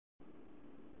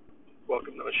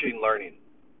Welcome to machine learning.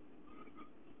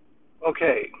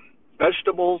 Okay,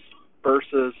 vegetables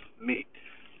versus meat.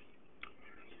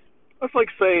 That's like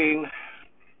saying,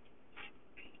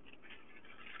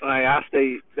 when I asked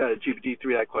a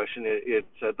GPT-3 that question, it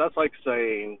said that's like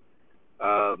saying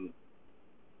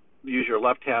use your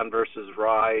left hand versus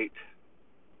right.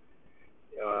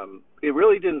 It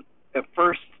really didn't at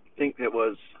first think it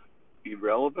was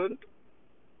irrelevant,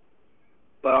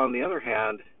 but on the other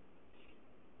hand,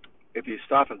 if you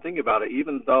stop and think about it,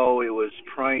 even though it was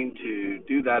trying to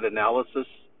do that analysis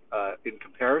in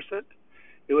comparison,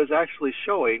 it was actually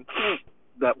showing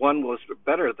that one was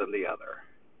better than the other.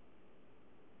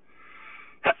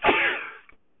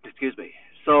 Excuse me.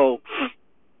 So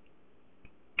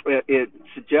it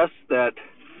suggests that,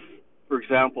 for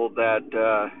example,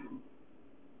 that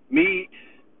meat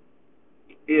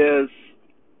is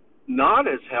not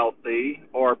as healthy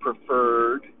or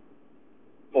preferred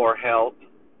for health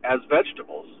as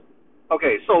vegetables.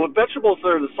 Okay, so vegetables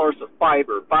are the source of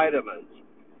fiber, vitamins,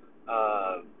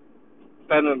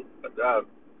 vitamins,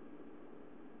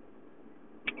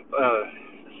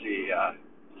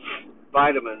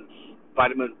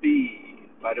 vitamin B,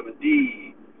 vitamin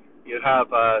D. You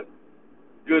have a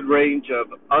good range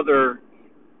of other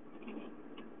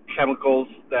chemicals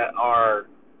that are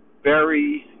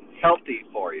very healthy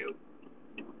for you.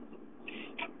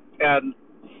 And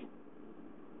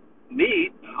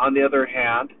meat, on the other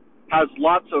hand, has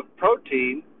lots of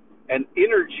protein and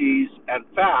energies and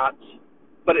fats,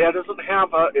 but it doesn't have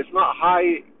it's not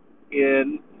high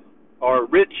in or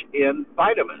rich in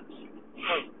vitamins.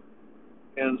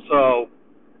 And so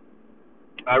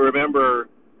I remember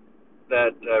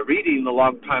that reading a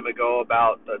long time ago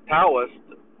about the Taoist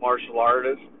martial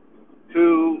artists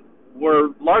who were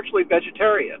largely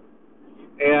vegetarian,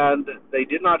 and they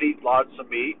did not eat lots of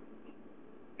meat,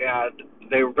 and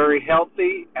they were very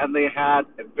healthy, and they had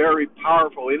a very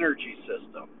powerful energy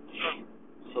system.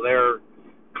 So they're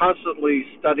constantly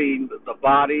studying the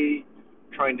body,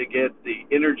 trying to get the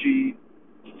energy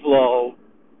flow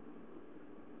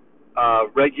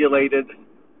regulated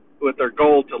with their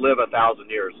goal to live 1,000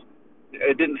 years.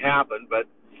 It didn't happen, but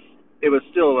it was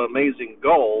still an amazing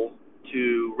goal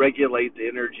to regulate the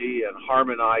energy and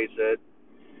harmonize it.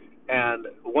 And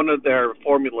one of their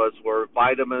formulas were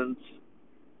vitamins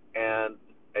and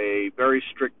a very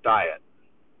strict diet.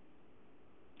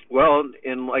 Well,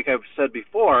 and like I've said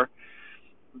before,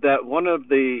 that one of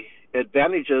the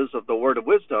advantages of the word of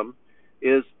wisdom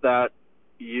is that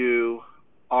you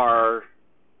are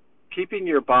keeping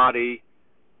your body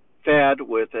fed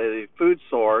with a food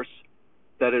source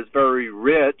that is very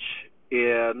rich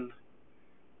in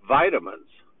vitamins,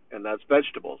 and that's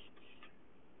vegetables.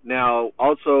 Now,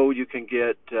 also you can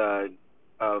get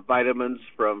vitamins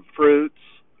from fruits,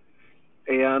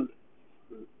 and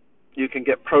you can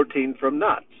get protein from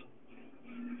nuts.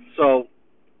 So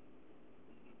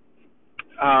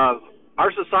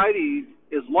our society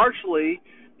is largely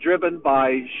driven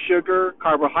by sugar,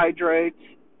 carbohydrates,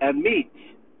 and meats,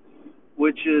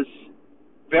 which is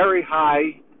very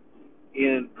high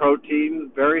in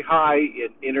protein, very high in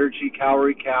energy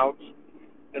calorie counts,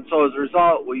 and so as a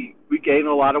result, we gain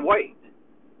a lot of weight.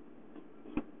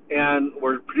 And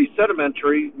we're pretty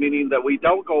sedimentary, meaning that we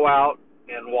don't go out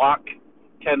and walk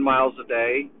 10 miles a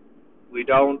day. We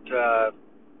don't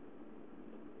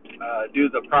do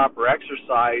the proper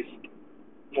exercise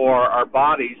for our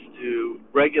bodies to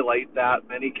regulate that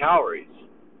many calories.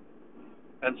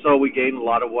 And so we gain a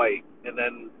lot of weight. And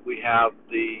then we have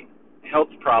the health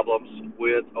problems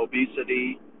with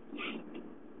obesity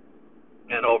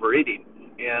and overeating.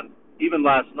 And even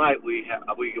last night we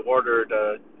ordered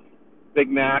Big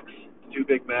Macs, 2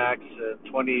 Big Macs, and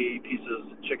 20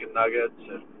 pieces of chicken nuggets.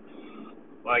 And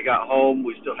when I got home,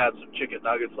 we still had some chicken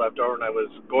nuggets left over, and I was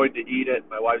going to eat it.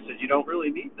 My wife said, "You don't really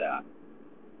need that."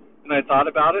 And I thought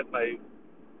about it, and I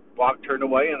turned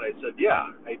away, and I said,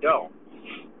 "Yeah, I don't."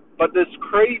 But this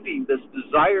craving, this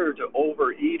desire to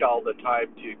overeat all the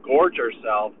time, to gorge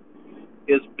ourselves,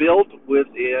 is built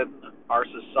within our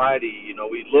society. You know,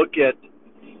 we look at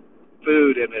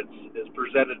food, and it's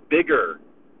presented bigger,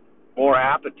 more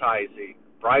appetizing,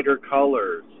 brighter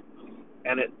colors,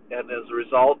 and as a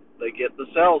result, they get the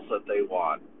sales that they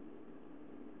want.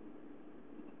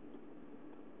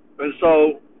 And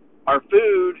so our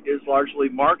food is largely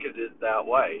marketed that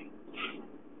way.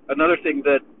 Another thing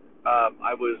that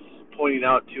I was pointing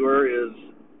out to her is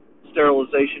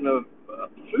sterilization of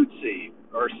food seed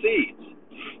or seeds,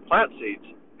 plant seeds,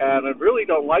 and I really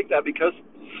don't like that because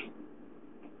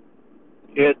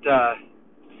it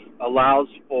allows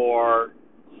for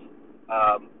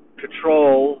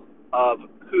control of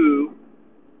who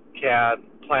can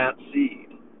plant seed.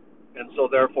 And so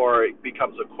therefore it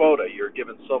becomes a quota. You're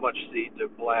given so much seed to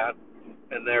plant,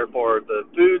 and therefore the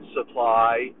food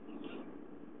supply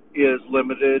is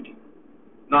limited,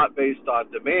 not based on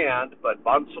demand, but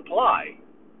on supply.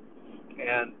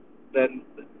 And then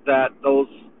that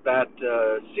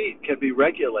seed can be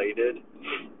regulated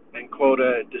and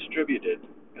quota distributed.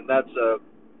 And that's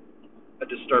a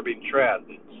disturbing trend.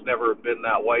 It's never been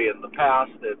that way in the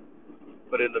past,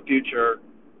 but in the future,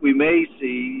 we may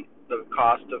see the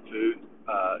cost of food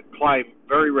climb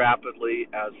very rapidly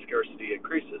as scarcity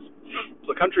increases.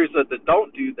 So countries that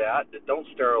don't do that don't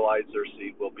sterilize their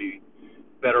seed, will be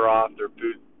better off. Their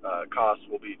food costs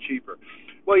will be cheaper.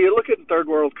 Well, you look at third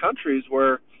world countries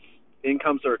where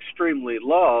incomes are extremely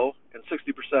low, and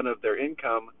 60% of their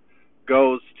income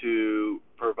goes to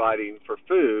providing for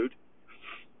food.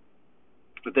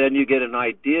 But then you get an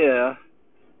idea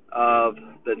of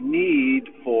the need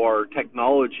for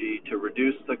technology to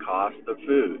reduce the cost of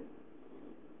food.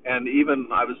 And even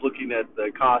I was looking at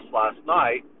the cost last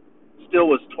night, still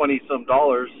was $20 some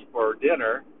for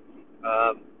dinner,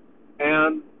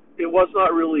 and it was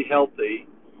not really healthy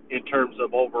in terms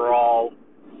of overall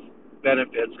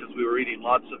benefits, because we were eating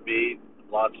lots of meat,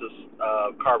 lots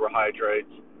of carbohydrates,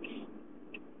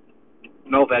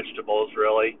 no vegetables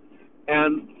really,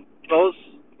 and those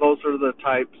are the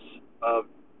types of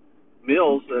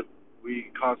meals that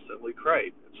we constantly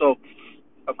crave. So,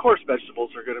 of course,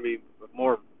 vegetables are going to be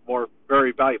more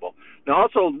very valuable. Now,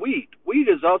 also wheat. Wheat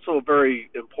is also a very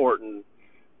important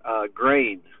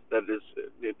grain that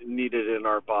is needed in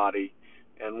our body,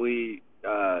 and we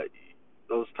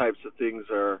those types of things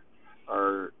are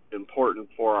important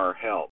for our health.